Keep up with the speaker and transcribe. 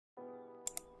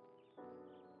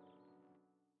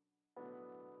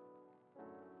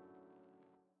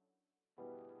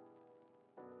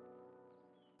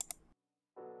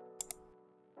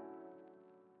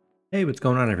Hey, what's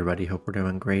going on, everybody? Hope we're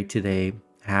doing great today.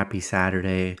 Happy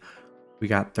Saturday. We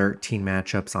got 13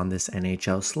 matchups on this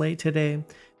NHL slate today.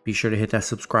 Be sure to hit that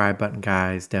subscribe button,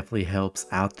 guys. Definitely helps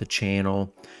out the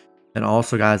channel. And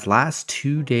also, guys, last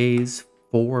 2 days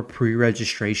for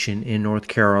pre-registration in North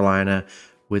Carolina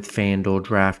with FanDuel,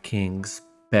 DraftKings,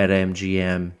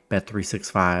 BetMGM,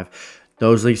 Bet365.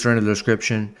 Those links are in the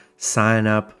description. Sign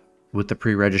up with the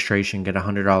pre-registration. Get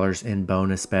 $100 in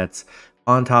bonus bets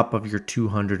on top of your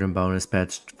 $200 in bonus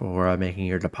bets for making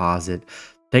your deposit.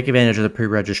 Take advantage of the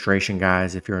pre-registration,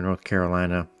 guys. If you're in North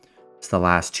Carolina, it's the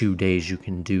last 2 days you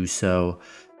can do so.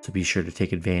 So be sure to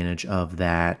take advantage of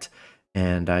that.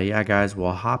 And yeah, guys,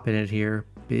 we'll hop in it here.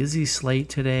 Busy slate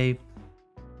today.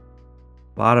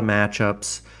 A lot of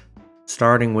matchups.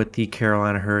 Starting with the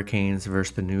Carolina Hurricanes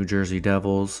versus the New Jersey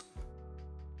Devils.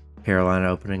 Carolina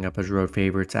opening up as road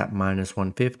favorites at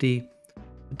 -150.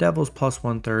 The Devils plus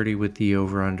 130 with the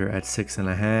over-under at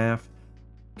 6.5.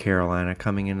 Carolina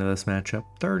coming into this matchup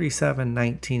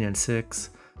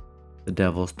 37-19-6. The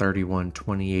Devils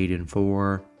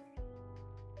 31-28-4.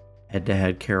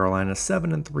 Head-to-head, Carolina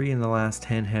 7-3 in the last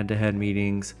 10 head-to-head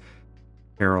meetings.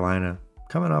 Carolina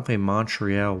coming off a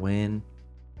Montreal win.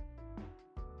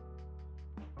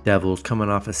 Devils coming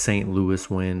off a St. Louis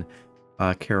win.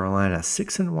 Carolina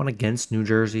 6-1 against New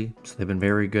Jersey, so they've been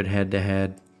very good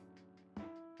head-to-head.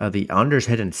 The under's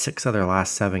hit in 6 of their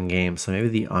last 7 games, so maybe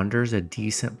the under's a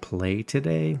decent play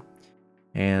today.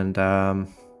 And yeah,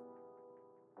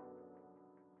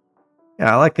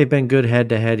 I like they've been good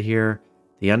head-to-head here.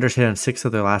 The under's hit in 6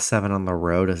 of their last 7 on the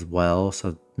road as well,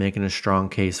 so making a strong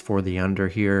case for the under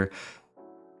here.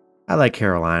 I like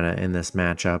Carolina in this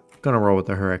matchup. Gonna roll with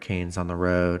the Hurricanes on the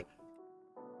road.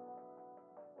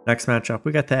 Next matchup,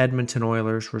 we got the Edmonton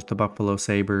Oilers versus the Buffalo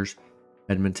Sabres.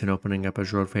 Edmonton opening up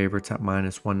as road favorites at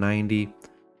 -190.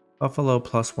 Buffalo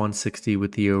plus 160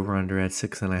 with the over-under at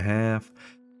 6.5.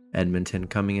 Edmonton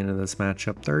coming into this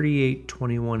matchup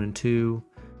 38-21-2.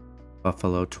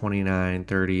 Buffalo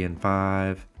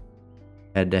 29-30-5.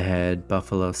 Head-to-head,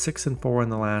 Buffalo 6-4 in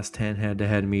the last 10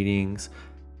 head-to-head meetings.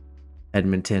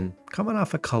 Edmonton coming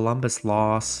off a Columbus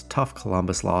loss. Tough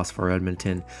Columbus loss for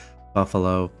Edmonton.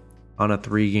 Buffalo on a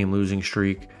 3-game losing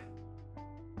streak.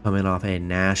 Coming off a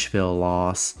Nashville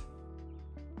loss.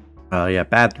 Yeah,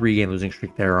 bad 3-game losing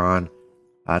streak they're on.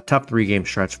 Tough 3-game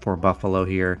stretch for Buffalo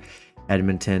here.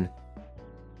 Edmonton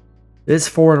is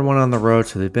 4-1 on the road,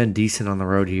 so they've been decent on the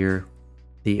road here.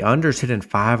 The under's hit in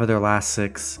 5 of their last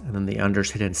 6, and then the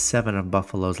under's hit in 7 of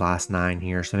Buffalo's last 9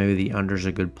 here. So maybe the under's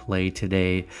a good play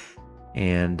today.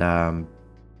 And I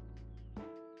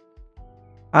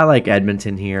like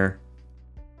Edmonton here.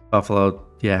 Buffalo,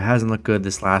 yeah, hasn't looked good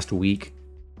this last week.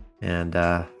 And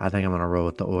I think I'm going to roll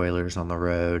with the Oilers on the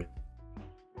road.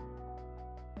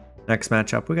 Next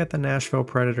matchup, we got the Nashville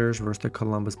Predators versus the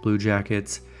Columbus Blue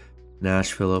Jackets.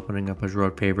 Nashville opening up as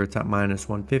road favorites at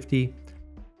 -150.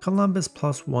 Columbus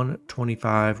plus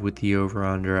 125 with the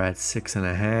over-under at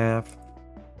 6.5.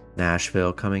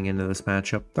 Nashville coming into this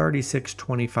matchup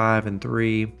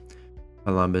 36-25-3.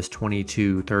 Columbus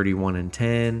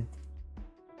 22-31-10.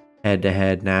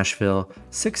 Head-to-head, Nashville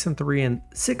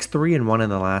 6-3-1 in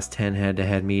the last 10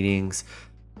 head-to-head meetings.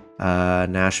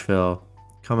 Nashville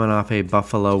coming off a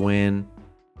Buffalo win.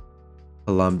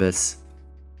 Columbus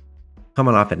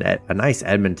coming off a nice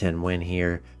Edmonton win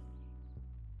here.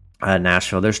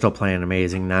 Nashville, they're still playing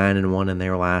amazing. 9-1 in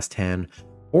their last 10.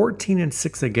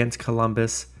 14-6 against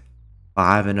Columbus.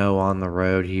 5-0 on the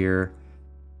road here.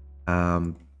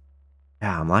 Yeah,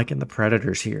 I'm liking the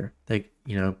Predators here. They,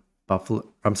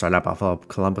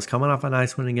 Columbus coming off a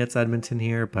nice win against Edmonton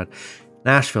here, but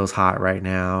Nashville's hot right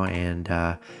now, and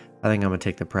I think I'm going to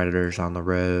take the Predators on the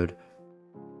road.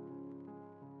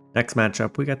 Next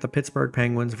matchup, we got the Pittsburgh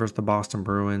Penguins versus the Boston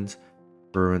Bruins.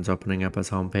 Bruins opening up as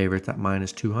home favorites at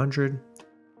 -200.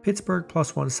 Pittsburgh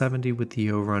plus 170 with the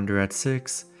over-under at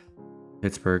 6.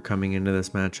 Pittsburgh coming into this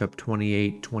matchup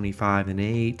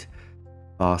 28-25-8.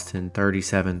 Boston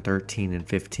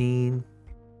 37-13-15.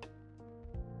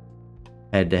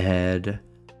 Head-to-head,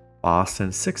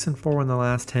 Boston 6-4 in the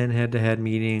last 10 head-to-head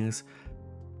meetings.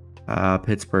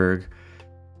 Pittsburgh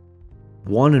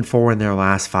 1-4 in their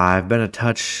last 5. Been a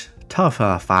tough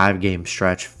 5-game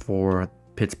stretch for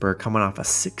Pittsburgh, coming off a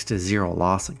 6-0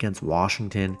 loss against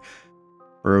Washington.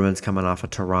 Bruins coming off a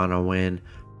Toronto win.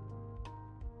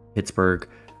 Pittsburgh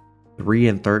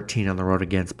 3-13 on the road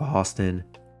against Boston.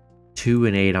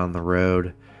 2-8 on the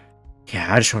road.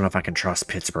 Yeah, I just don't know if I can trust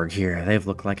Pittsburgh here. They've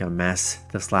looked like a mess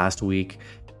this last week.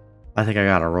 I think I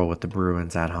got to roll with the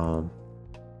Bruins at home.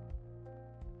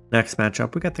 Next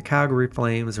matchup, we got the Calgary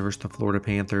Flames versus the Florida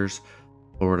Panthers.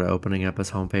 Florida opening up as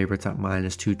home favorites at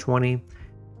 -220.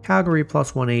 Calgary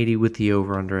plus 180 with the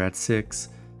over-under at 6.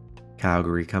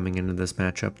 Calgary coming into this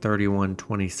matchup 31,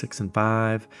 26, and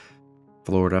 5.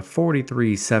 Florida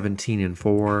 43, 17, and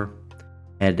 4.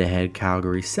 Head-to-head,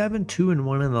 Calgary 7, 2, and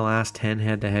 1 in the last 10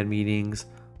 head-to-head meetings.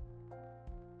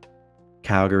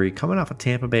 Calgary coming off a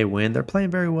Tampa Bay win. They're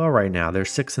playing very well right now. They're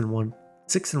 6 and 1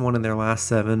 in their last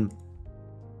 7.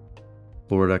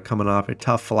 Florida coming off a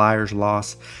tough Flyers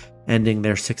loss, ending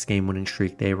their 6-game winning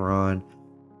streak they were on.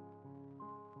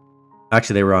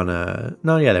 Actually, they were on a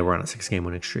 6-game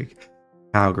winning streak.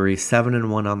 Calgary 7 and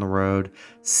 1 on the road,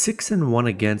 6 and 1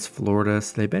 against Florida.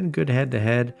 So they've been good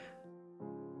head-to-head.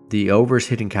 The overs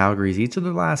hitting Calgary's each of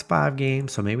their last 5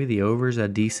 games, so maybe the overs a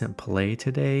decent play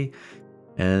today.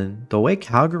 And the way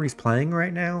Calgary's playing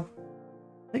right now,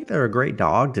 I think they're a great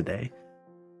dog today.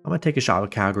 I'm going to take a shot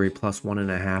with Calgary plus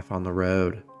 1.5 on the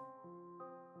road.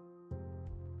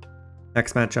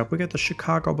 Next matchup, we got the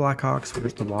Chicago Blackhawks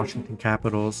versus the Washington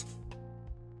Capitals.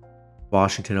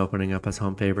 Washington opening up as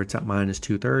home favorites at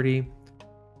 -230.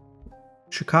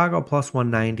 Chicago plus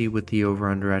 190 with the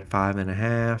over-under at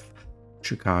 5.5.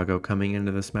 Chicago coming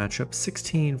into this matchup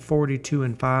 16, 42,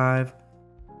 and 5.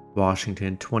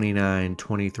 Washington 29,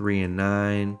 23, and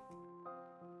 9.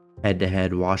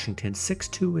 Head-to-head, Washington 6,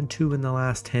 2, and 2 in the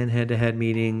last 10 head-to-head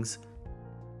meetings.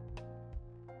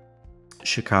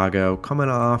 Chicago coming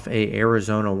off a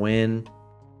Arizona win,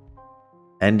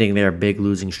 ending their big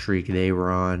losing streak they were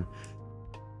on.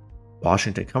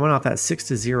 Washington coming off that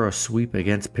 6-0 sweep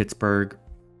against Pittsburgh.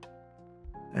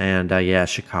 And yeah,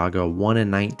 Chicago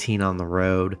 1-19 on the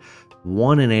road,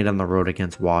 1-8 on the road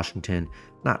against Washington.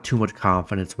 Not too much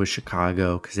confidence with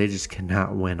Chicago because they just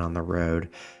cannot win on the road.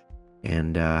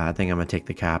 And I think I'm going to take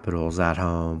the Capitals at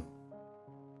home.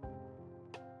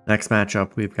 Next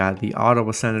matchup, we've got the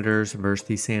Ottawa Senators versus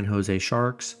the San Jose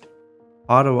Sharks.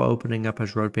 Ottawa opening up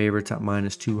as road favorites at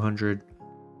 -200.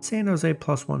 San Jose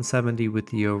plus 170 with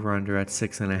the over-under at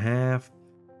 6.5.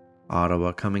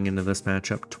 Ottawa coming into this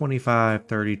matchup 25,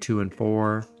 32, and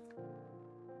 4.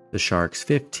 The Sharks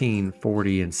 15,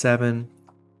 40, and 7.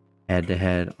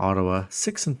 Head-to-head, Ottawa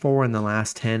 6 and 4 in the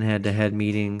last 10 head-to-head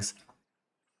meetings.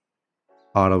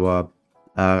 Ottawa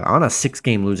on a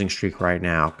 6-game losing streak right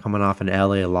now, coming off an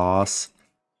LA loss.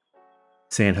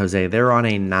 San Jose, they're on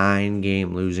a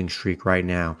 9-game losing streak right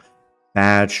now.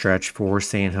 Bad stretch for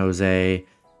San Jose.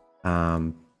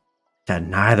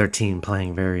 Neither team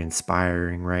playing very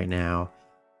inspiring right now.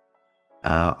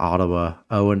 Ottawa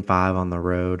 0-5 on the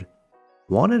road,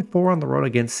 1-4 on the road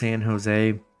against San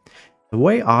Jose. The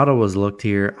way Ottawa's looked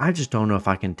here, I just don't know if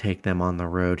I can take them on the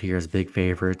road here as big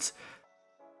favorites.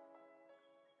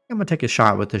 I'm going to take a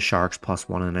shot with the Sharks plus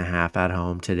 1.5 at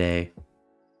home today.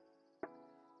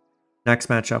 Next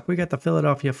matchup, we got the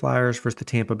Philadelphia Flyers versus the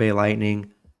Tampa Bay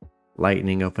Lightning.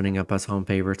 Lightning opening up as home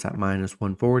favorites at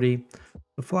 -140.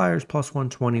 The Flyers plus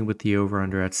 120 with the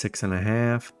over-under at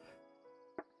 6.5.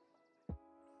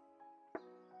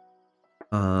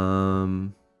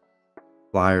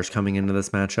 Flyers coming into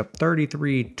this matchup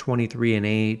 33, 23, and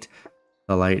 8.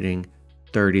 The Lightning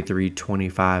 33,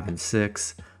 25, and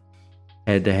 6.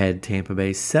 Head-to-head, Tampa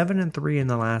Bay 7 and 3 in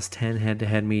the last 10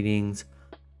 head-to-head meetings.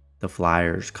 The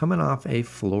Flyers coming off a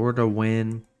Florida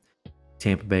win.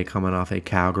 Tampa Bay coming off a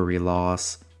Calgary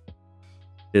loss.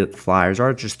 The Flyers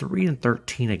are just 3 and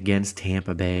 13 against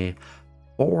Tampa Bay,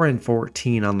 4 and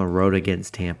 14 on the road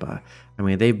against Tampa. I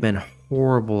mean, they've been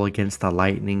horrible against the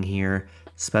Lightning here,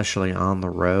 especially on the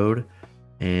road.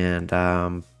 And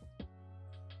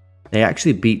they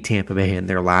actually beat Tampa Bay in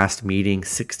their last meeting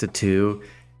 6-2.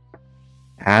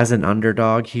 As an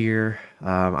underdog here,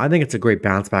 I think it's a great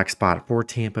bounce back spot for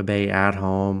Tampa Bay at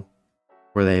home,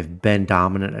 where they've been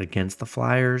dominant against the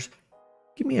Flyers.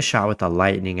 Give me a shot with the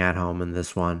Lightning at home in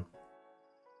this one.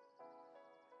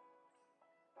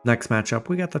 Next matchup,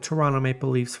 we got the Toronto Maple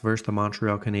Leafs versus the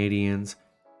Montreal Canadiens.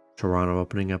 Toronto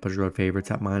opening up as road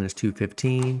favorites at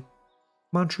 -215.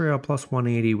 Montreal plus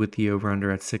 180 with the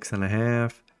over-under at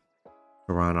 6.5.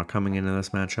 Toronto coming into this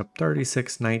matchup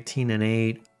 36, 19, and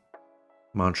 8.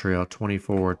 Montreal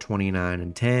 24, 29,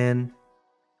 and 10.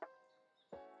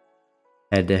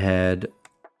 Head-to-head,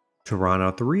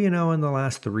 Toronto 3-0 in the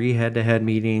last 3 head-to-head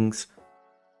meetings.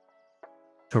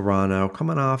 Toronto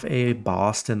coming off a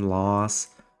Boston loss.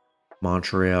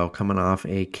 Montreal coming off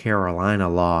a Carolina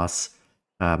loss.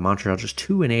 Montreal just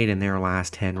 2-8 in their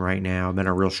last 10 right now. Been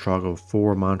a real struggle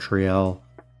for Montreal.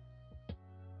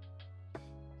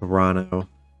 Toronto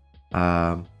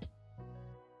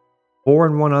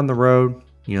 4-1 on the road.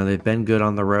 You know, they've been good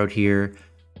on the road here.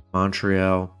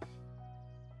 Montreal,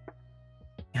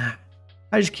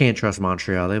 I just can't trust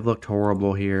Montreal. They've looked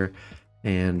horrible here.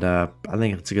 And I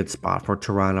think it's a good spot for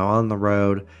Toronto on the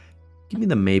road. Give me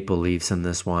the Maple Leafs in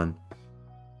this one.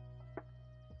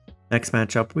 Next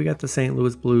matchup, we got the St.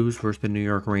 Louis Blues versus the New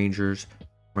York Rangers.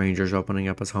 Rangers opening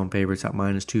up as home favorites at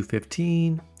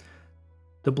 -215.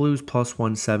 The Blues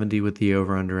 +170 with the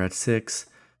over-under at 6.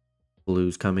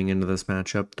 Blues coming into this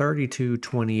matchup 32,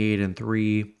 28, and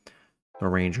 3. The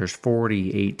Rangers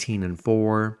 40, 18, and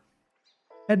 4.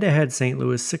 Head-to-head, St.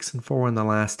 Louis 6 and 4 in the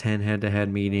last 10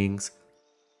 head-to-head meetings.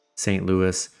 St.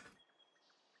 Louis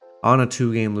on a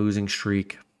 2-game losing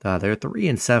streak. They're 3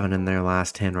 and 7 in their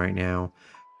last 10 right now.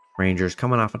 Rangers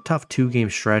coming off a tough 2-game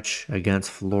stretch against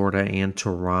Florida and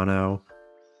Toronto.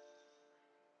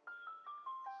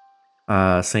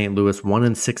 St. Louis 1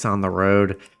 and 6 on the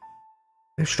road.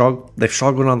 They've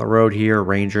struggled on the road here.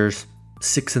 Rangers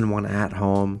 6 and 1 at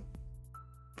home,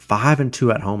 5 and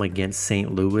 2 at home against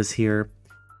St. Louis here.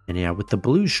 And yeah, with the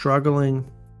Blues struggling,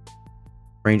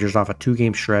 Rangers off a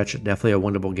 2-game stretch, definitely a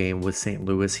winnable game with St.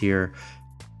 Louis here.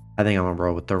 I think I'm gonna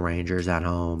roll with the Rangers at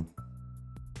home.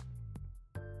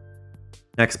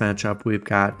 Next matchup, we've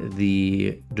got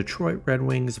the Detroit Red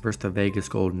Wings versus the Vegas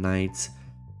Golden Knights.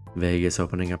 Vegas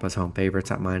opening up as home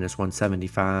favorites at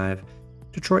 -175.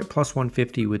 Detroit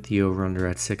 +150 with the over-under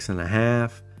at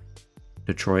 6.5.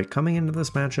 Detroit coming into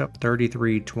this matchup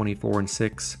 33, 24, and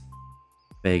 6.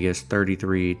 Vegas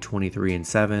 33, 23, and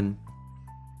 7.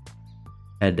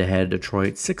 Head-to-head,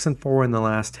 Detroit 6 and 4 in the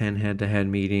last 10 head-to-head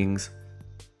meetings.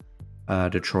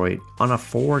 Detroit on a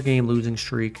 4-game losing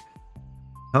streak,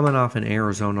 coming off an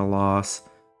Arizona loss.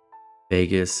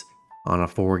 Vegas on a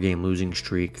 4-game losing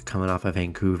streak, coming off a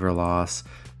Vancouver loss.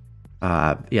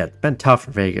 Yeah, it's been tough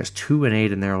for Vegas. 2 and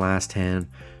 8 in their last 10.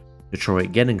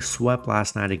 Detroit getting swept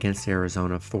last night against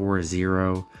Arizona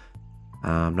 4-0.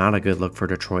 Not a good look for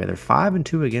Detroit. They're 5 and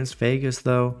 2 against Vegas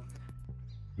though.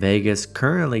 Vegas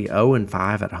currently 0 and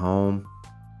 5 at home.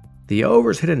 The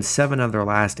overs hit in 7 of their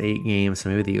last 8 games, so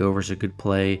maybe the over's a good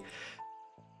play.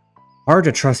 Hard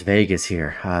to trust Vegas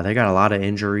here. They got a lot of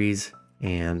injuries,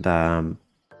 and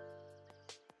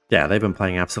yeah, they've been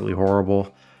playing absolutely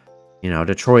horrible. You know,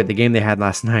 Detroit, the game they had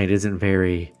last night isn't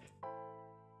very...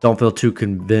 Don't feel too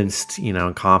convinced, you know,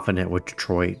 and confident with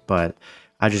Detroit, but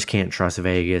I just can't trust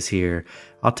Vegas here.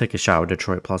 I'll take a shot with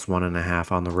Detroit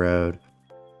 +1.5 on the road.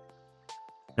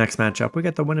 Next matchup, we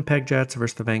got the Winnipeg Jets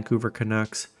versus the Vancouver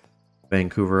Canucks.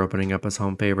 Vancouver opening up as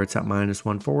home favorites at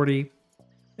 -140.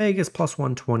 Vegas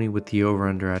 +120 with the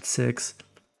over-under at 6.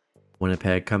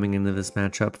 Winnipeg coming into this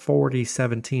matchup 40,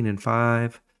 17, and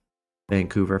 5.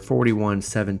 Vancouver 41,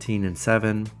 17, and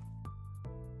 7.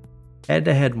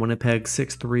 Head-to-head, Winnipeg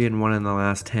 6-3 and 1 in the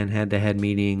last 10 head-to-head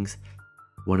meetings.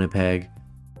 Winnipeg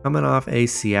coming off a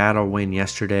Seattle win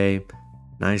yesterday.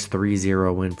 Nice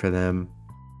 3-0 win for them.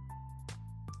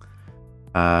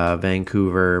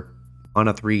 Vancouver on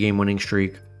a 3-game winning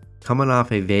streak, coming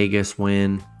off a Vegas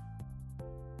win.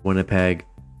 Winnipeg,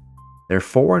 they're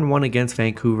 4 and 1 against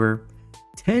Vancouver,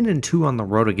 10 and 2 on the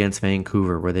road against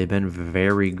Vancouver, where they've been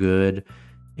very good.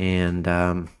 And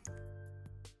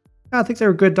I think they're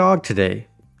a good dog today.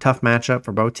 Tough matchup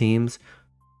for both teams.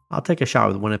 I'll take a shot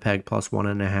with Winnipeg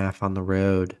 +1.5 on the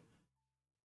road.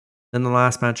 Then the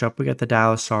last matchup, we got the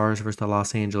Dallas Stars versus the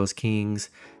Los Angeles Kings.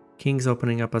 Kings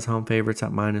opening up as home favorites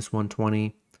at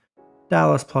 -120.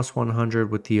 Dallas +100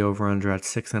 with the over-under at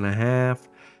 6.5.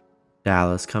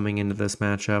 Dallas coming into this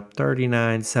matchup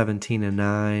 39, 17, and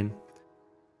 9.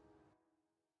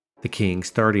 The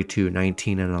Kings 32,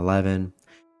 19, and 11.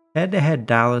 Head-to-head,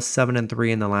 Dallas 7 and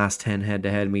 3 in the last 10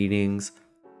 head-to-head meetings.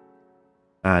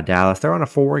 Dallas, they're on a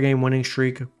 4-game winning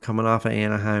streak, coming off an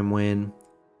Anaheim win.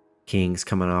 Kings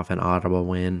coming off an Ottawa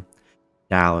win.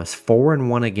 Dallas 4 and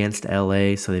 1 against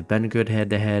LA, so they've been good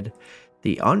head-to-head.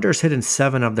 The unders hit in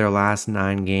 7 of their last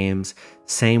 9 games.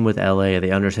 Same with LA. The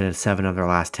unders hit in 7 of their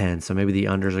last 10. So maybe the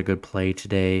unders a good play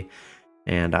today.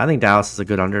 And I think Dallas is a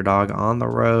good underdog on the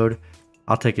road.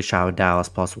 I'll take a shot with Dallas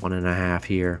 +1.5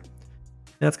 here.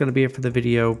 And that's going to be it for the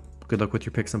video. Good luck with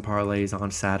your picks and parlays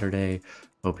on Saturday.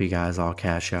 Hope you guys all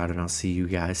cash out, and I'll see you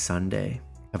guys Sunday.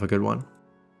 Have a good one.